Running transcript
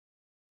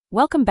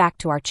Welcome back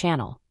to our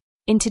channel.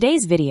 In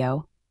today's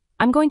video,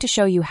 I'm going to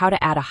show you how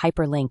to add a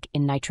hyperlink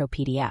in Nitro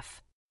PDF.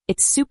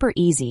 It's super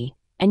easy,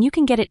 and you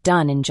can get it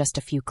done in just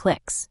a few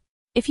clicks.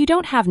 If you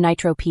don't have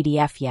Nitro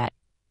PDF yet,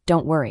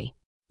 don't worry.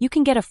 You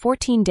can get a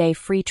 14-day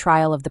free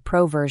trial of the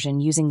Pro version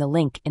using the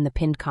link in the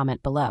pinned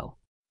comment below.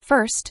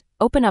 First,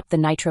 open up the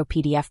Nitro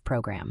PDF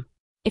program.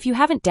 If you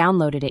haven't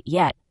downloaded it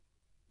yet,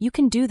 you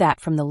can do that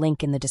from the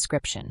link in the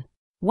description.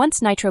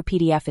 Once Nitro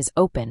PDF is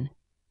open,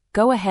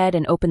 go ahead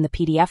and open the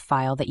PDF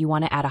file that you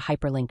want to add a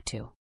hyperlink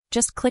to.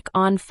 Just click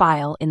on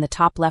File in the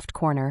top left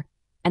corner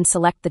and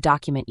select the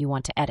document you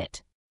want to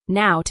edit.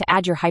 Now, to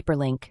add your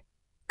hyperlink,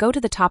 go to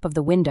the top of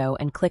the window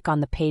and click on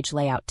the Page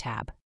Layout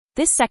tab.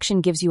 This section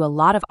gives you a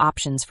lot of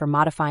options for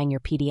modifying your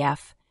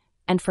PDF,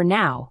 and for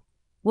now,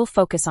 we'll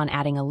focus on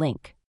adding a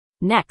link.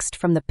 Next,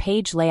 from the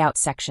Page Layout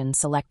section,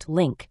 select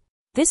Link.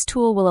 This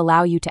tool will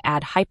allow you to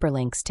add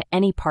hyperlinks to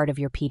any part of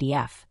your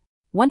PDF.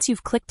 Once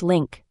you've clicked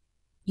Link,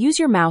 use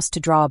your mouse to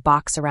draw a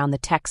box around the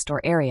text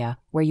or area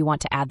where you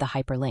want to add the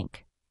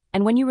hyperlink.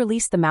 And when you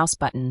release the mouse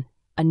button,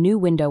 a new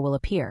window will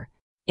appear.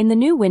 In the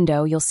new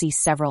window, you'll see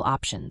several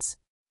options.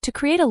 To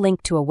create a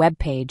link to a web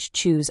page,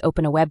 choose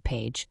Open a Web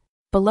Page.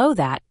 Below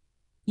that,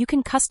 you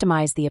can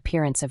customize the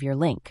appearance of your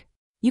link.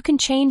 You can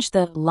change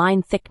the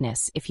line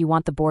thickness if you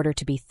want the border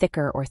to be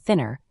thicker or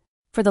thinner.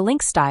 For the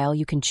link style,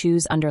 you can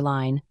choose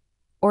underline,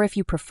 or if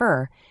you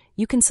prefer,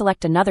 you can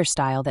select another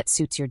style that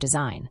suits your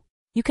design.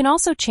 You can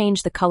also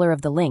change the color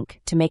of the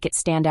link to make it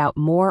stand out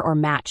more or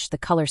match the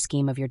color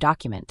scheme of your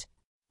document.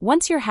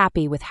 Once you're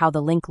happy with how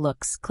the link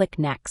looks, click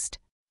Next.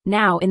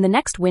 Now, in the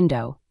next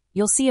window,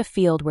 you'll see a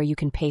field where you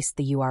can paste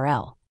the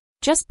URL.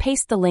 Just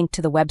paste the link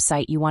to the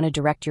website you want to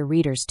direct your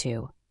readers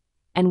to.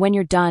 And when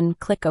you're done,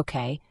 click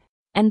OK.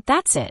 And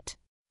that's it.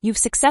 You've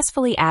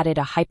successfully added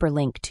a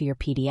hyperlink to your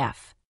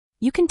PDF.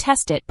 You can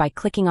test it by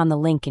clicking on the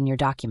link in your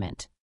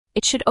document.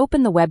 It should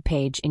open the web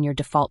page in your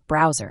default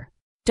browser.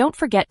 Don't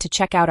forget to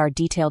check out our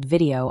detailed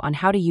video on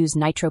how to use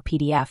Nitro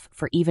PDF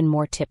for even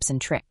more tips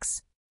and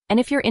tricks. And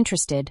if you're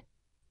interested,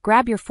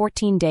 grab your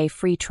 14-day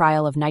free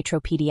trial of Nitro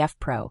PDF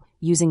Pro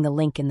using the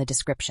link in the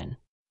description.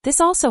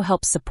 This also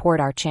helps support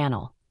our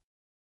channel.